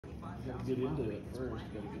Get into it first.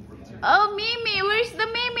 Oh, Mimi, where's the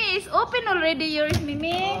Mimi? It's open already, yours,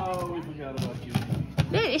 Mimi. Oh, we forgot about you.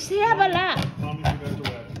 There, it's here, bala. Mommy forgot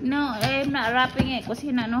to wrap. No, I'm not wrapping it because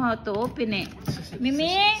he not know how to open it.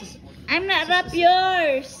 Mimi, I'm not wrap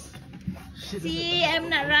yours. See, I'm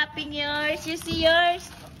not wrapping yours. You see yours?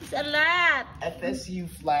 It's a lot. FSU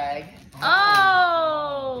flag.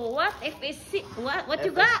 Oh, what FSC? What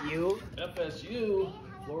you got? FSU,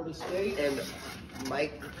 Florida State. And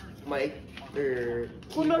Mike,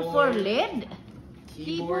 Color for lead.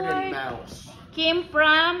 keyboard and mouse. Came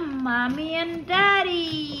from mommy and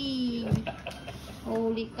daddy.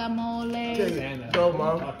 Holy camole. Santa. Go,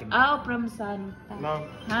 Mom. Oh, from Santa. Mom.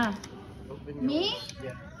 Huh? Open Me? yours.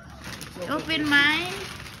 Yeah. Open mine.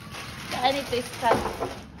 I need to start.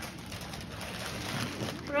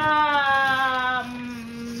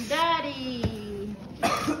 From daddy.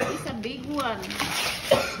 It's a big one.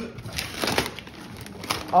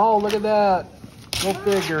 Oh, look at that. Go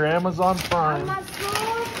figure. Amazon Prime.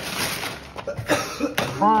 Amazon.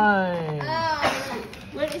 Prime.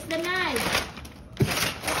 Where is the knife?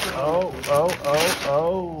 Oh.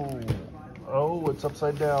 Oh, it's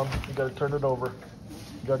upside down. You gotta turn it over.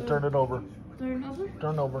 You gotta turn it over. Turn over.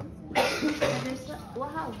 Turn over.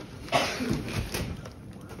 Wow.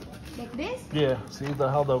 Like this? Yeah, see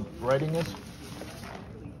how the writing is?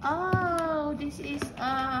 Oh, this is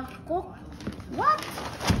cook. What?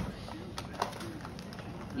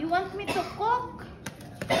 You want me to cook?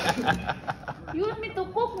 You want me to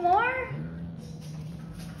cook more?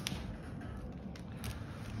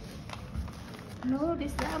 No,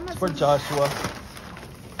 this is Amazon. For Joshua.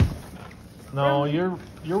 No, you're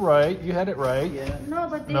right. You had it right. Yeah. No,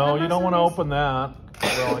 but the No, you don't want to Amazon open that.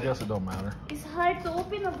 Well, I guess it don't matter. It's hard to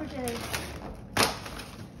open over there.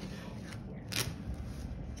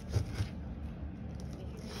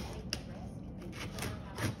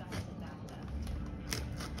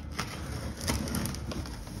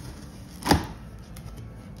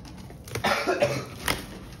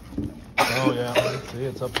 Oh yeah, see,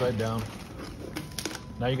 it's upside down.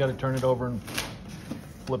 Now you got to turn it over and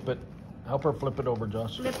flip it. Help her flip it over,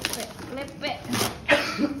 Josh. Flip it, flip it.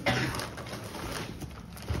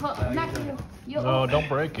 Oh, not you. No, don't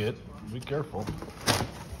break it. Be careful.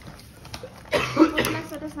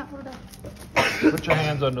 So that's not pulled up. Put your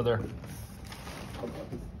hands under there.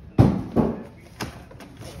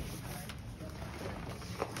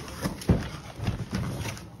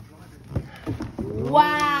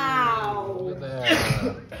 Wow! Look at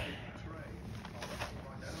that.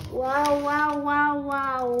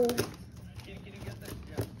 Wow.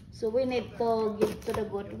 So we need to give to the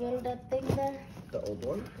goodwill that thing there. The old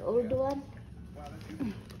one? The old one.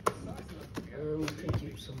 We can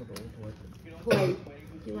keep some of the old one. Why?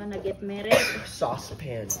 You wanna get married?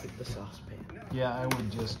 Saucepan. Keep the saucepan. Yeah, I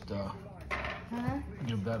would just Huh?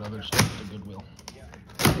 give that other stuff to Goodwill.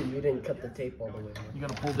 You didn't cut the tape all the way. You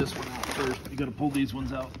gotta pull this one out first. You gotta pull these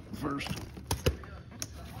ones out first.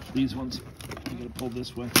 These ones, you gotta pull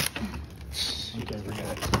this way. Okay,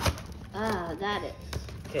 forget it. Ah, got it.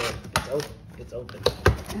 Okay, it's open. It's open.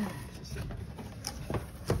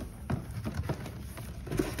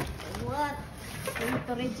 What? We need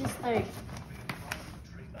to register.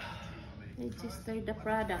 Register the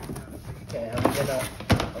product. Okay, I'm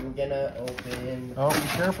gonna open. Oh, be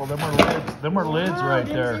careful. Them are lids. Them are lids Wow, right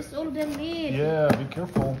there. This is all the lid. Yeah, be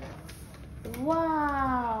careful.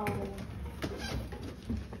 Wow.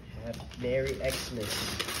 Merry Xmas.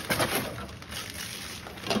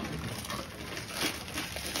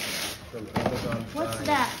 From Amazon What's Prime.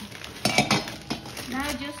 that?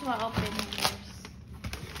 Now Joshua open yours.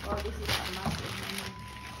 Oh, this is a massive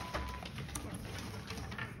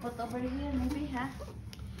one. Put over here, maybe, huh?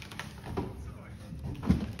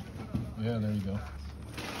 Yeah, there you go.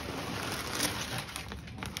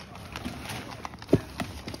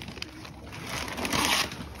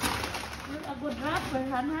 You're a good rapper,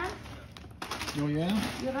 Hannah. Oh yeah?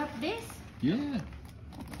 You rap this? Yeah.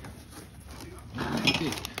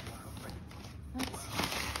 Okay. Let's see.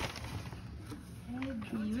 Hey,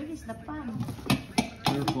 where is the pan?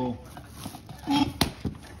 Careful.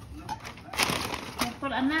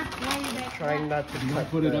 Careful, anak. Why you like Trying that? not to You cut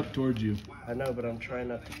put it the- up towards you. I know, but I'm trying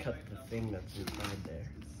not to cut the thing that's inside there.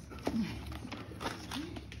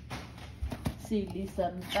 Silly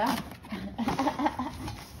Santa.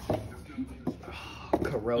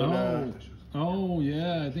 Corona. Oh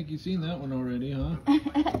yeah, I think you've seen that one already, huh?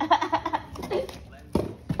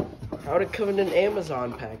 How'd it come in an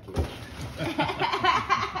Amazon package?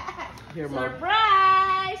 Here, Mom.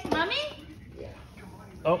 Surprise! Mommy? Yeah.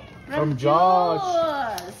 Oh, from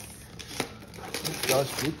Josh. Jules.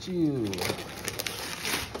 Josh get you.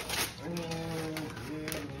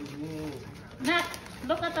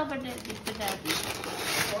 Look at over there, the daddy.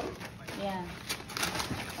 Yeah.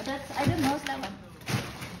 That's, I don't know, it's that one.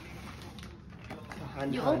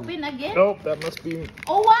 You open again? Oh, that must be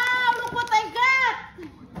Oh wow, look what I got!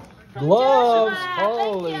 From gloves. Joshua.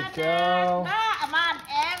 Holy Thank you, cow. Anak.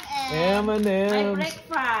 Man, M&M's. my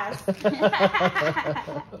breakfast.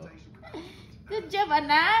 Good job,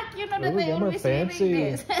 Anak. You know that Ooh, I them are always wearing fancy.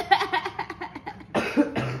 this.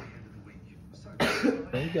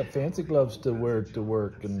 You got fancy gloves to wear to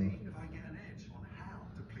work, and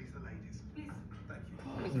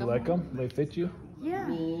you like them? They fit you? Yeah.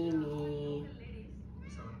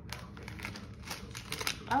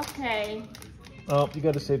 Okay. Oh, you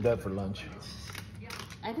got to save that for lunch.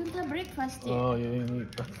 I don't have breakfast yet. Oh, you didn't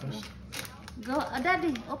eat breakfast? Go,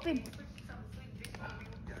 Daddy, open.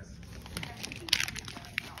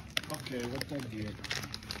 Okay, what'd I get?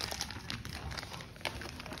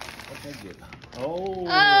 What'd I get? Oh, look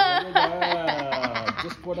at that.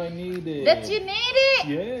 Just what I needed. That you need it?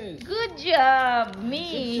 Yes. Good job,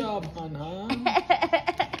 me. Good job, hon.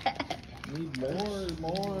 Need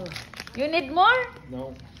more. You need more?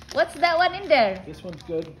 No, What's that one in there? this one's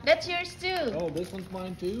good. That's yours too. Oh, this one's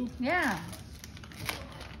mine too? Yeah.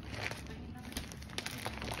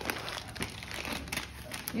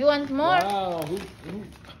 You want more? Wow, who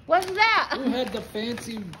What's that? had the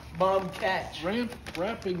fancy Mom, catch.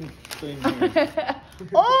 wrapping thing here?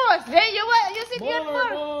 Oh, there you want. You said you want more.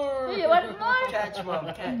 More. You want more? Catch,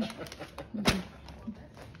 Mom, catch.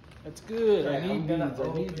 That's good. Okay, I need I'm gonna these. I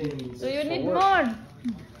need open these. So you For need work.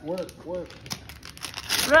 more. Work.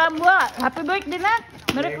 From what? Happy birthday, Nat.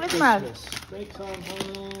 Merry Christmas. Thanks, hon.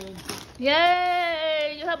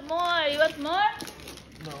 Yay! You have more. You want more?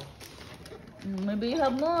 No. Maybe you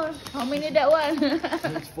have more. How many that one?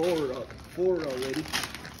 There's four already.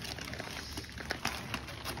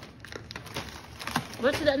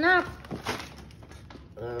 What's that now?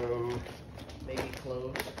 Maybe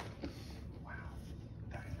clothes.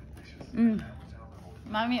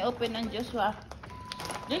 Mommy open and Joshua.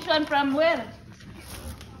 This one from where?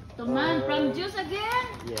 To man from Juice again?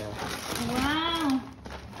 Yeah. Wow.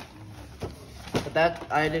 But that,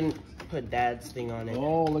 I didn't put Dad's thing on it.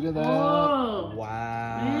 Oh, look at that. Oh.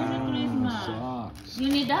 Wow. Merry Christmas. Socks. You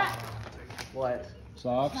need that? What?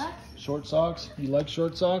 Socks? Socks? Short socks? You like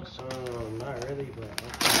short socks? Not really, but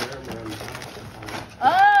I'll wear them around the house.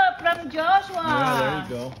 Oh, from Joshua. Yeah,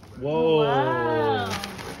 there you go. Whoa. Wow.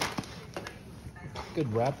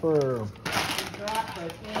 Good wrapper. Drop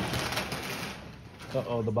it in.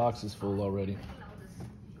 Uh-oh, the box is full already.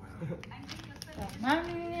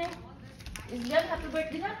 Mommy, is that happy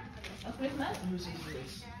birthday na? Of Christmas? Who's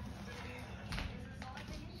this?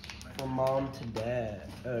 From Mom to Dad.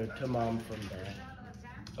 To Mom from Dad.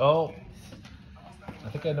 Oh, I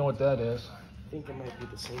think I know what that is. I think it might be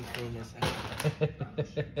the same thing as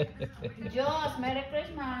that. Josh, Merry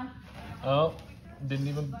Christmas. Oh, didn't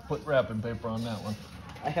even put wrapping paper on that one.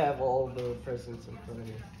 I have all the presents in front of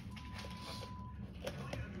me.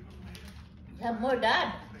 You have more,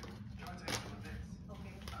 Dad.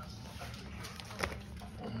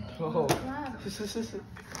 Oh. Wow.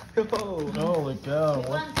 Oh. Holy cow. You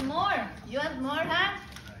want more? You want more, huh?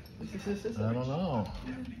 I don't know.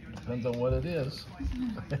 Depends on what it is.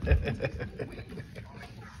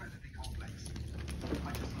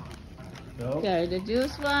 Nope. Okay, the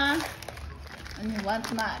juice one. And you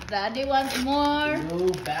want my Daddy wants more.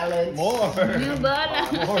 New balance. More. New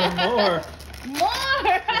balance. More.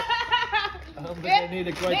 More. I don't think I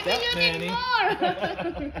needed quite Maybe that you many. need more.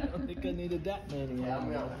 I don't think I needed that many.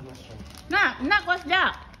 Nah, what's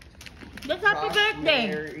that? That's happy birthday.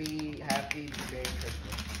 Merry Christmas.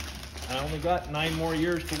 I only got 9 more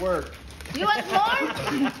years to work. You want more?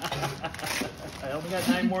 I only got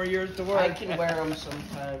 9 more years to work. I can wear them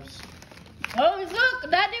sometimes. Oh,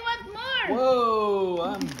 look, Daddy wants more. Whoa,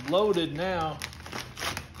 I'm loaded now.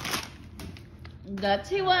 That's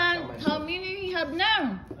he wants. How many you have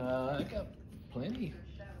now? I got plenty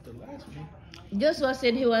to last me. Joshua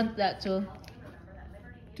said he wants that too.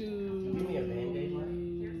 2, me a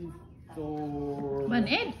Band-Aid, 4,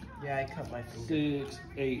 Band-Aid? Yeah, I cut my finger. 6,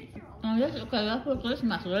 8. Oh, that's okay. That's for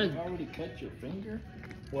Christmas, right? You already cut your finger?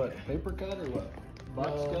 What, paper cut or what? Box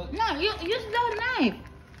No. cut? No, you use the knife.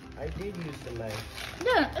 I did use the knife.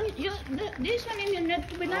 This one is not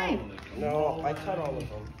to be knife. No, I cut all of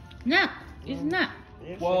them. No, it's not.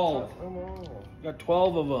 Yes, 12. I cut them all. Got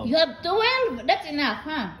 12 of them. You have 12. That's enough,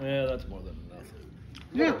 huh? Yeah, that's more than enough.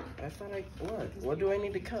 No. I thought what do I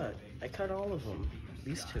need to cut? I cut all of them.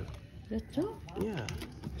 These 2. That's all. Yeah.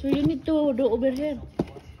 So you need to do over here.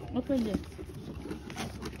 Open it.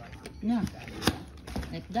 No.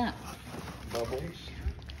 Like that. Bubbles.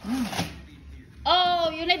 No. Oh,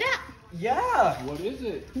 you need that? Yeah. What is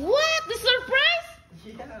it? What? The surprise?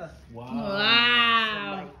 Yeah. Wow.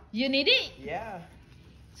 Wow. You need it? Yeah.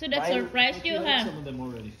 So that Mine- surprised you, I had huh? some of them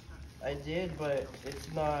already. I did, but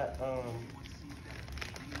it's not.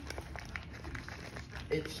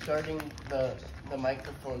 It's starting the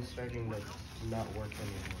microphone's starting to not work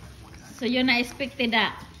anymore. So you're not expecting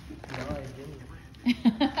that? No, I didn't.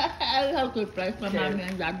 I'll have to surprise my mommy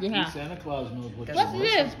and daddy, huh? Santa Claus knows what What's you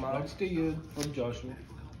this? want. Thanks to you from Joshua.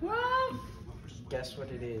 What? Guess what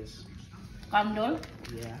it is? Candle?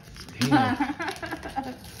 Yeah.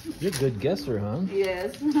 You're a good guesser, huh?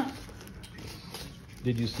 Yes.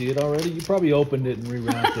 Did you see it already? You probably opened it and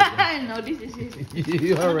rewrapped it. I know this is it.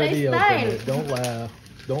 You already Nice opened style. it. Don't laugh.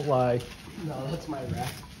 Don't lie. No, that's my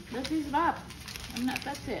wrap. That is wrap. I'm not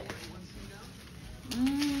touch it.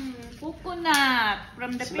 Coconut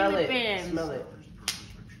from the Smell Philippines. it. Smell it.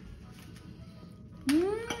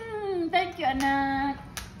 Thank you, Anak.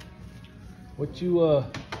 What you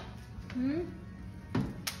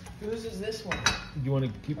Whose is this one? you want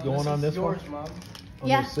to keep going on this yours, one? Mom. On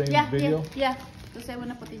Yeah, the same yeah, video? yeah. Because I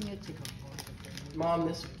wanna put in YouTube. Mom,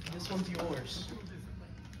 this one's yours.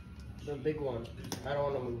 The big one. I don't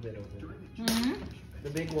want to move it over. The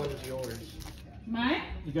big one is yours. Mine?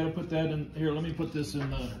 You got to put that in here. Let me put this in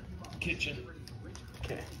the kitchen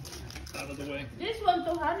Okay. out of the way. This one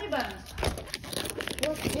to honey buns.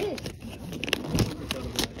 What's this?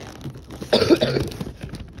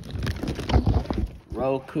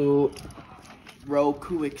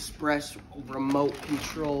 Roku Express remote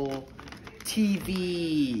control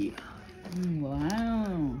TV.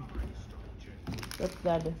 Wow. What's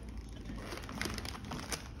that?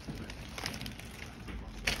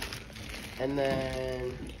 And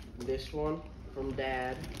then this one from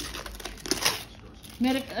Dad.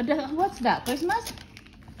 What's that? Christmas?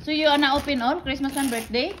 So you wanna open all Christmas and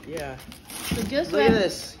birthday? Yeah. So just Look at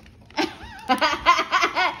this.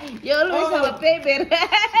 You always have a paper.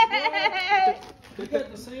 You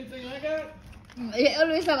got the same thing I got? You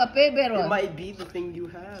always have a paper. It One. might be the thing you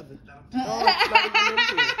have. Oh, it's not even in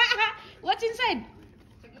here. What's inside?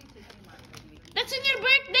 That's on your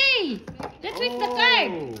birthday. That's with the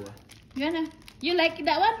card. You like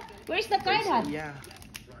that one? Where's the card at? Yeah.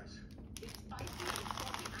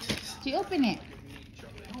 So you open it.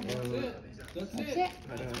 That's it. That's That's it. it.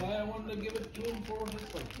 That's why I wanted to give it to him for his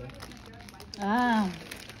birthday. Ah,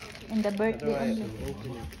 and the How do birthday I only.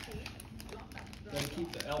 open it? Gotta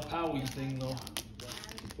keep the El Powie thing though.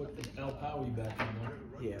 Put the El Powie back in there.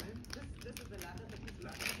 Yeah.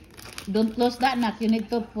 Don't close that, Nak. You need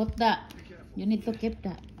to put that. You need to keep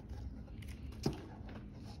that.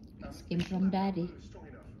 This came from Daddy.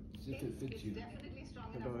 See if it fits you.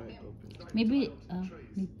 How do I open it? Maybe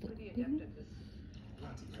need to.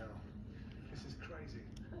 This is crazy.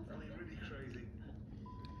 I mean, really crazy.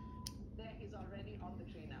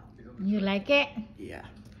 You like it? Yeah.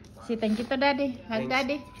 Say thank you to Daddy. Hug Thanks.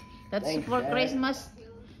 Daddy. That's Thanks, for Dad. Christmas.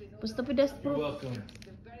 Pusto pidas You're po. welcome.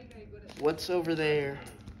 What's over there?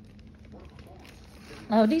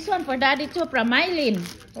 Oh, this one for Daddy too, from Mylene.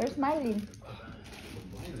 Where's Mylene?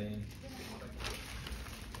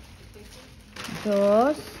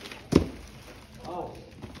 Dos. Oh.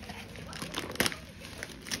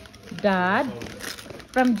 Dad.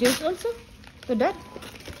 From Juice also? To Dad?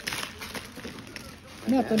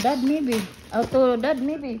 Yeah, to Dad maybe. Oh, to Dad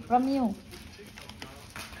maybe. From you.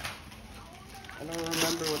 I don't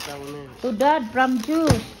remember what that one is. To Dad from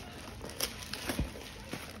Juice.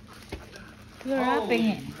 You're wrapping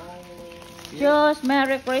it. Juice,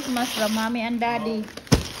 Merry Christmas from Mommy and Daddy.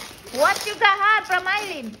 What you got hard from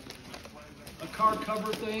Eileen? A car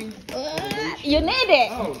cover thing. You need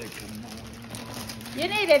it. Oh, they come on. You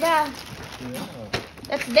need it, huh? Yeah.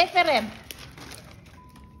 That's different.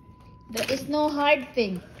 There is no hard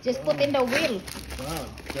thing. Just put in the wheel. Wow.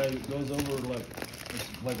 That goes over like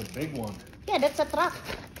it's like a big one. Yeah, that's a truck.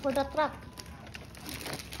 For the truck.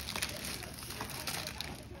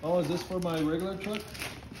 Oh, is this for my regular truck?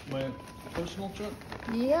 My personal truck?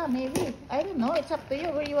 Yeah, maybe. I don't know. It's up to you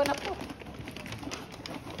where you wanna put.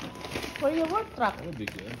 For your work truck. That would be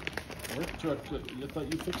good. Work truck. I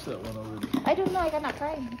thought you fixed that one already. I don't know. I cannot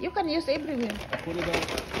find. You can use everywhere. I put it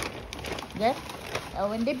out. Yes.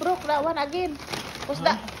 When they broke that one again. Cause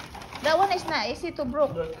that one is not easy to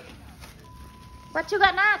broke. Look, What you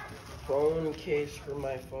got, Nat? phone case for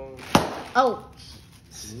my phone. Oh.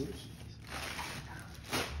 Oops.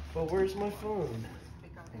 But where's my phone?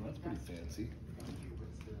 Oh, that's pretty fancy.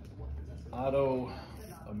 Auto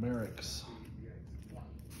Americs.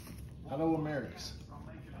 Auto Americs.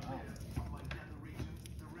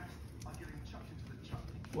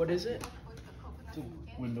 What is it? It's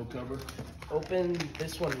a window cover. Open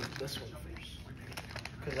this one first.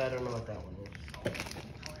 Because I don't know what that one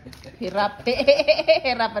is. Hirap.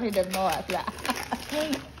 Hirap rin din mo.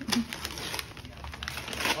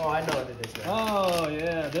 Oh, I know what it is now. Oh,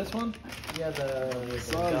 yeah, this one? Yeah, the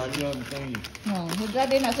Massage gun. gun thingy. No, he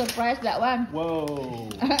got in a surprise that one. Whoa.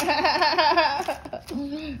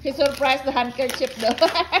 He surprised the handkerchief though.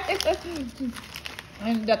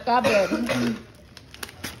 And the cover.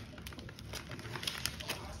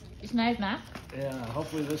 It's nice, nah? Yeah,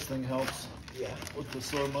 hopefully this thing helps Yeah. with the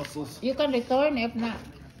sore muscles. You can return if not.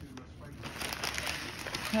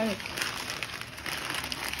 Hurry.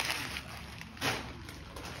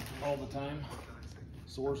 All the time.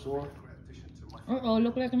 Sore. Oh,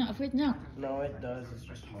 look like not fit now. No, it does. It's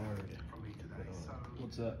just hard to put on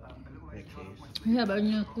What's that? the case. Yeah, but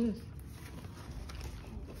new case.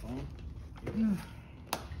 The phone? Yeah.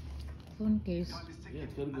 Phone case. Yeah,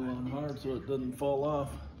 it's gotta go on hard so it doesn't fall off.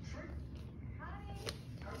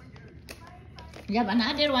 You have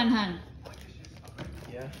another one, Han.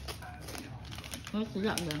 Yeah. What's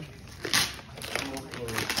that then?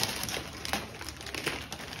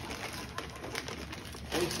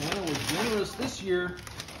 Hey, Santa was generous this year.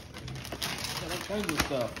 Got all kinds of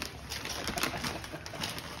stuff.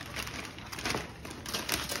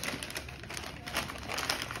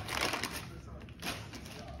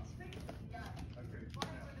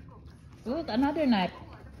 Look, another knife.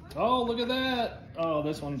 Oh, look at that. Oh,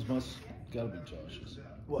 this one's gotta be Josh's.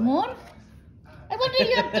 What? More? I wanted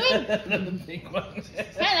you have 12. The pink one. Han,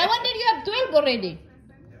 I wanted you have 12 already.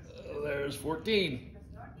 There's 14.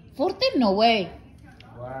 14? No way.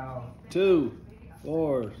 Wow. 2,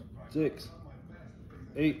 4, 6,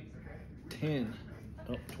 8, 10.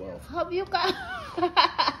 Oh, 12. How you got?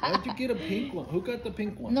 Why'd you get a pink one? Who got the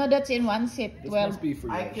pink one? No, that's in one set. This 12. must be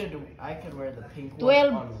for I yours. could wear the pink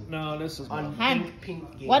 12. one on, No, this is mine. Han,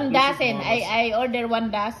 pink game. one This is dozen. Mama's. I ordered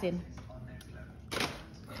 1 dozen.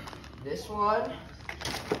 This one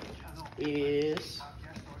is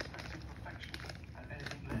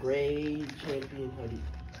gray champion hoodie.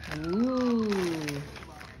 Ooh.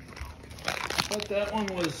 I thought that one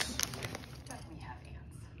was...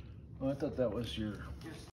 Oh, I thought that was your...